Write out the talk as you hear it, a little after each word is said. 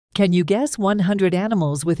Can you guess 100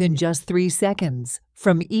 animals within just 3 seconds?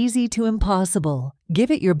 From easy to impossible,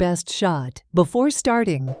 give it your best shot. Before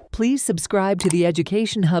starting, please subscribe to the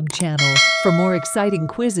Education Hub channel for more exciting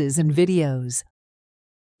quizzes and videos.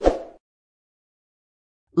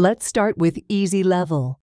 Let's start with easy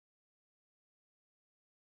level.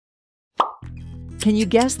 Can you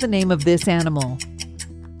guess the name of this animal?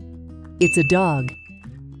 It's a dog.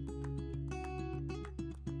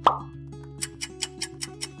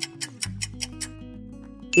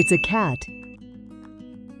 It's a cat.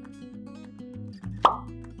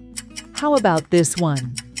 How about this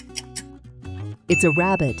one? It's a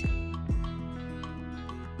rabbit.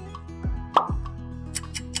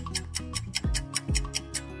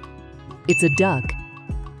 It's a duck.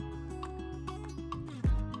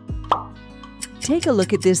 Take a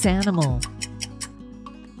look at this animal.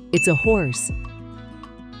 It's a horse.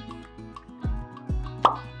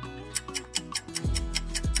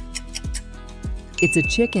 It's a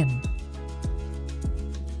chicken.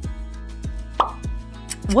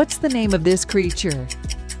 What's the name of this creature?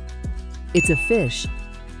 It's a fish.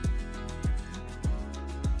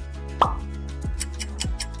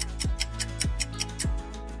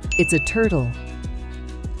 It's a turtle.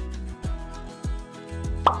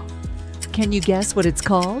 Can you guess what it's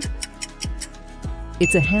called?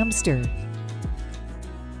 It's a hamster.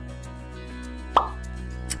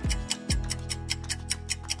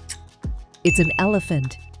 It's an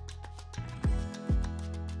elephant.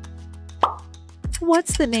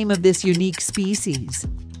 What's the name of this unique species?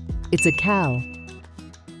 It's a cow.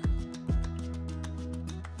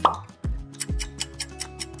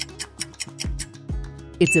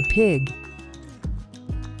 It's a pig.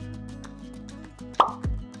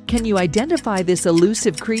 Can you identify this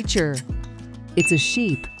elusive creature? It's a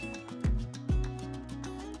sheep.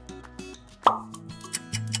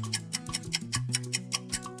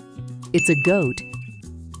 It's a goat.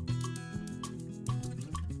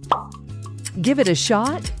 Give it a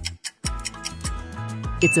shot.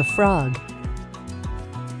 It's a frog.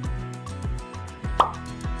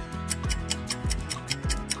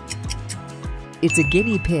 It's a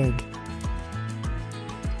guinea pig.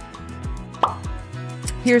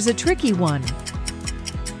 Here's a tricky one.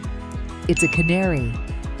 It's a canary.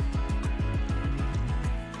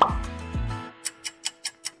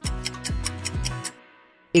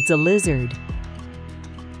 It's a lizard.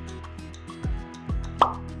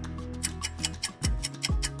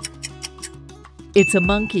 It's a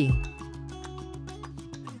monkey.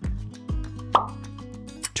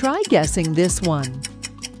 Try guessing this one.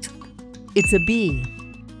 It's a bee.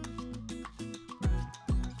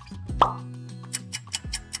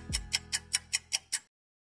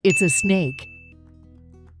 It's a snake.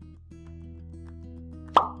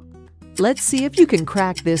 Let's see if you can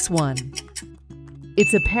crack this one.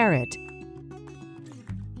 It's a parrot.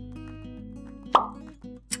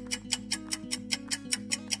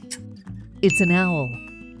 It's an owl.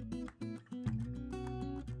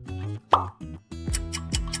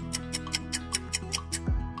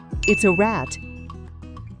 It's a rat.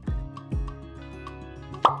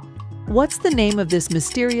 What's the name of this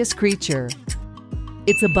mysterious creature?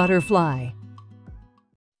 It's a butterfly.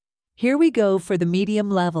 Here we go for the medium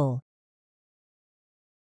level.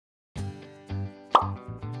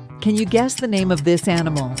 Can you guess the name of this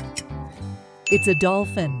animal? It's a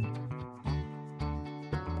dolphin.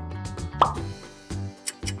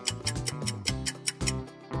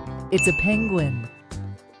 It's a penguin.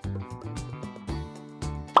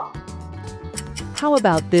 How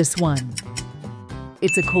about this one?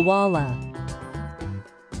 It's a koala.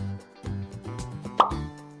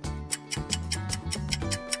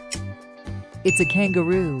 It's a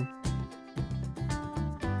kangaroo.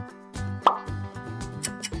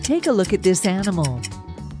 Take a look at this animal.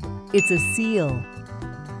 It's a seal.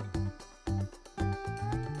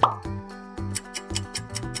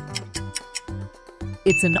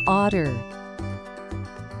 It's an otter.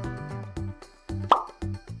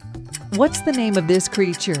 What's the name of this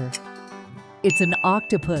creature? It's an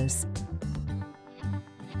octopus.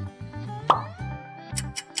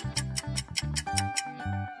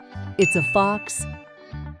 It's a fox.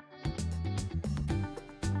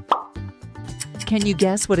 Can you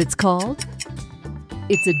guess what it's called?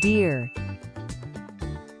 It's a deer.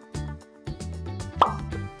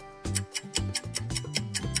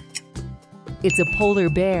 It's a polar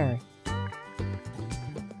bear.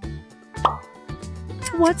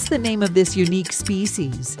 What's the name of this unique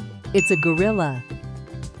species? It's a gorilla.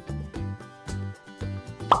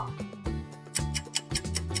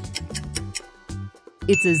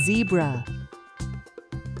 It's a zebra.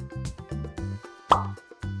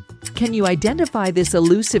 Can you identify this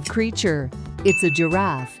elusive creature? It's a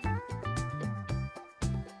giraffe.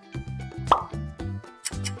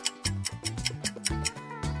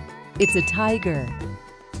 It's a tiger.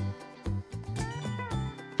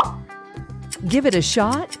 Give it a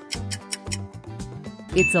shot.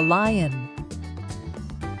 It's a lion.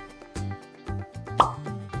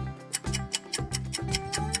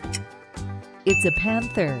 It's a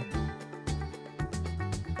panther.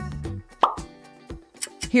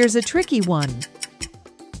 Here's a tricky one.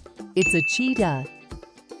 It's a cheetah.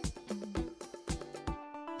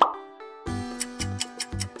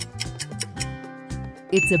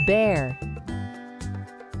 It's a bear.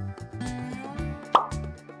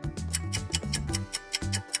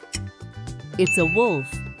 It's a wolf.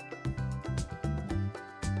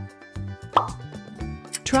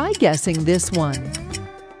 Try guessing this one.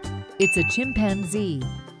 It's a chimpanzee.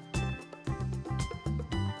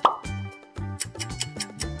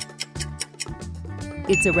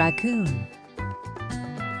 It's a raccoon.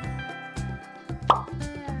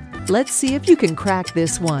 Let's see if you can crack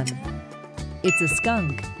this one. It's a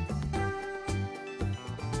skunk.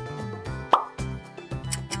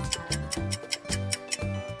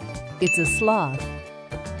 It's a sloth.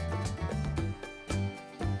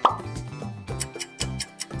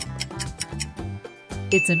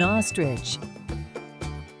 It's an ostrich.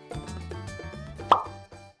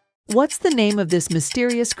 What's the name of this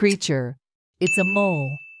mysterious creature? It's a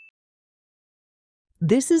mole.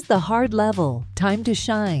 This is the hard level. Time to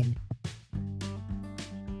shine.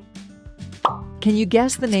 Can you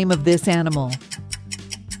guess the name of this animal?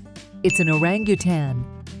 It's an orangutan.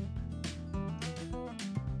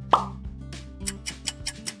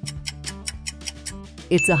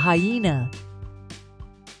 It's a hyena.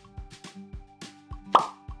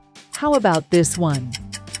 How about this one?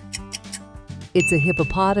 It's a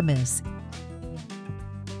hippopotamus.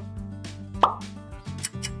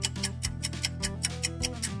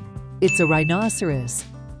 It's a rhinoceros.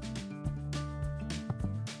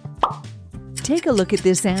 Take a look at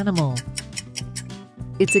this animal.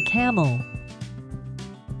 It's a camel.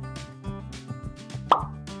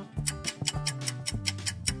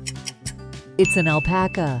 It's an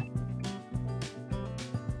alpaca.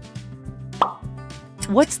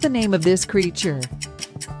 What's the name of this creature?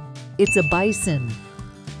 It's a bison.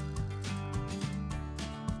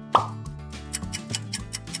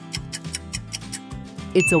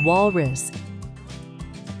 It's a walrus.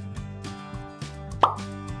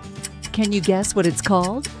 Can you guess what it's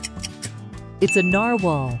called? It's a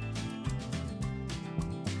narwhal.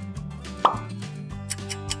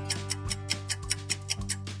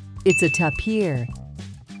 It's a tapir.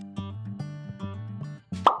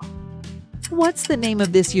 What's the name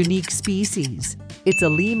of this unique species? It's a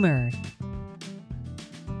lemur.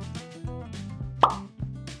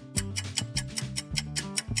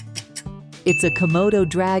 It's a Komodo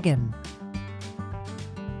dragon.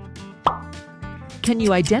 Can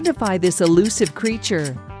you identify this elusive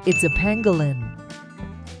creature? It's a pangolin.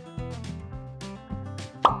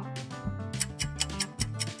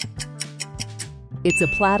 It's a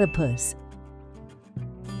platypus.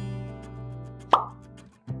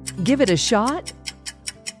 Give it a shot.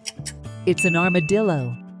 It's an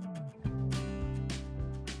armadillo.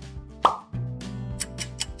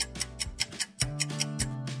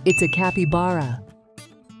 It's a capybara.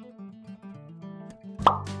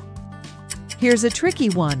 Here's a tricky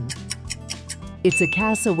one. It's a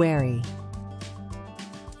cassowary.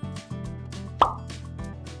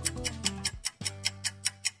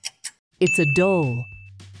 It's a dhole.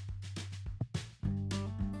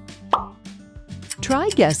 Try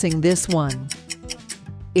guessing this one.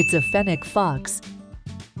 It's a fennec fox.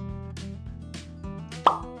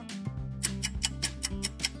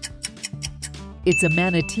 It's a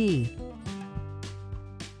manatee.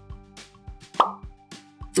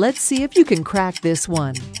 Let's see if you can crack this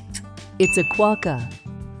one. It's a quokka.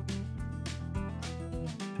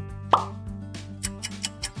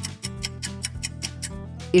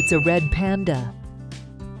 It's a red panda.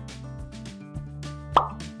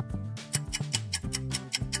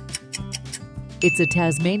 It's a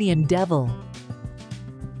Tasmanian devil.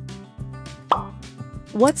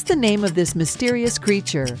 What's the name of this mysterious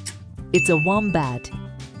creature? It's a wombat.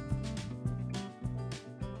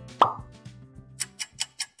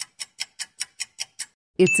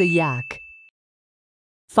 It's a yak.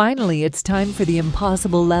 Finally, it's time for the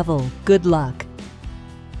impossible level. Good luck.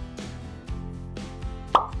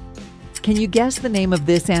 Can you guess the name of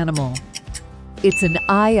this animal? It's an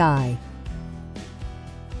aye-aye.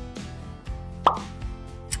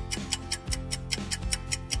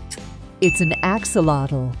 It's an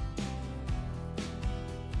axolotl.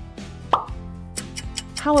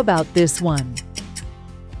 How about this one?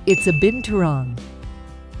 It's a binturong.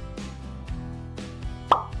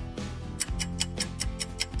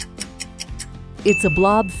 It's a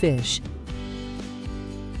blobfish.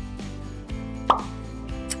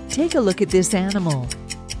 Take a look at this animal.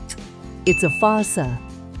 It's a fossa.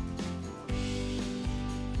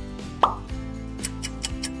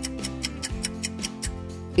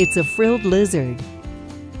 It's a frilled lizard.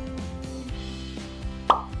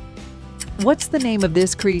 What's the name of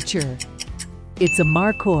this creature? It's a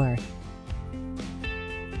markhor.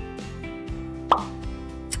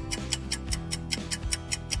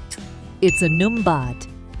 It's a numbat.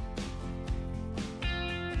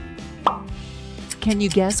 Can you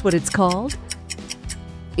guess what it's called?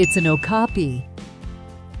 It's an okapi.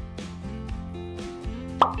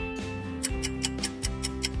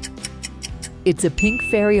 It's a pink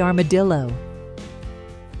fairy armadillo.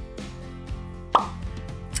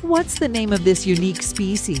 What's the name of this unique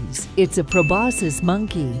species? It's a proboscis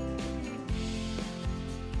monkey.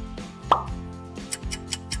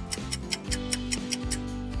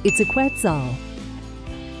 It's a quetzal.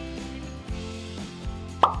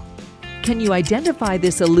 Can you identify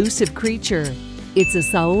this elusive creature? It's a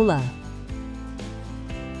saola.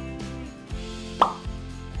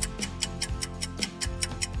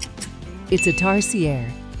 It's a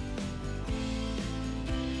tarsier.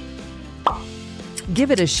 Give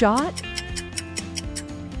it a shot?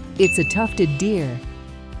 It's a tufted deer.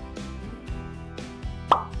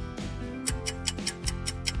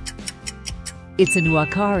 It's an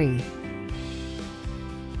uakari.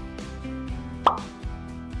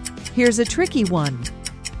 Here's a tricky one.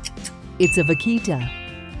 It's a vaquita.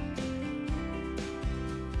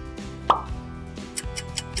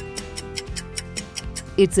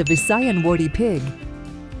 It's a Visayan warty pig.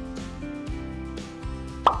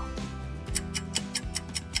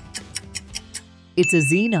 It's a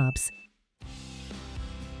xenops.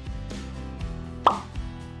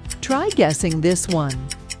 Try guessing this one.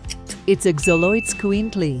 It's a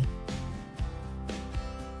Xoloitzcuintli.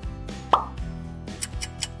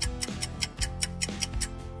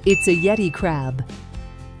 It's a yeti crab.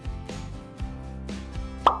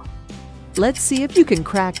 Let's see if you can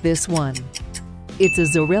crack this one. It's a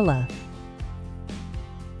zorilla.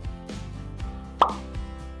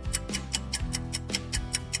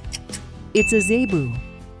 It's a zebu.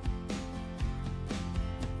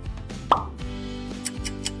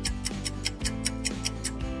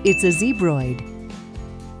 It's a zebroid.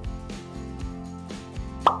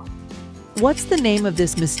 What's the name of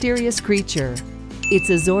this mysterious creature? It's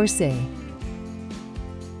a zorse.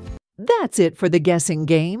 That's it for the guessing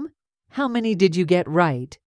game. How many did you get right?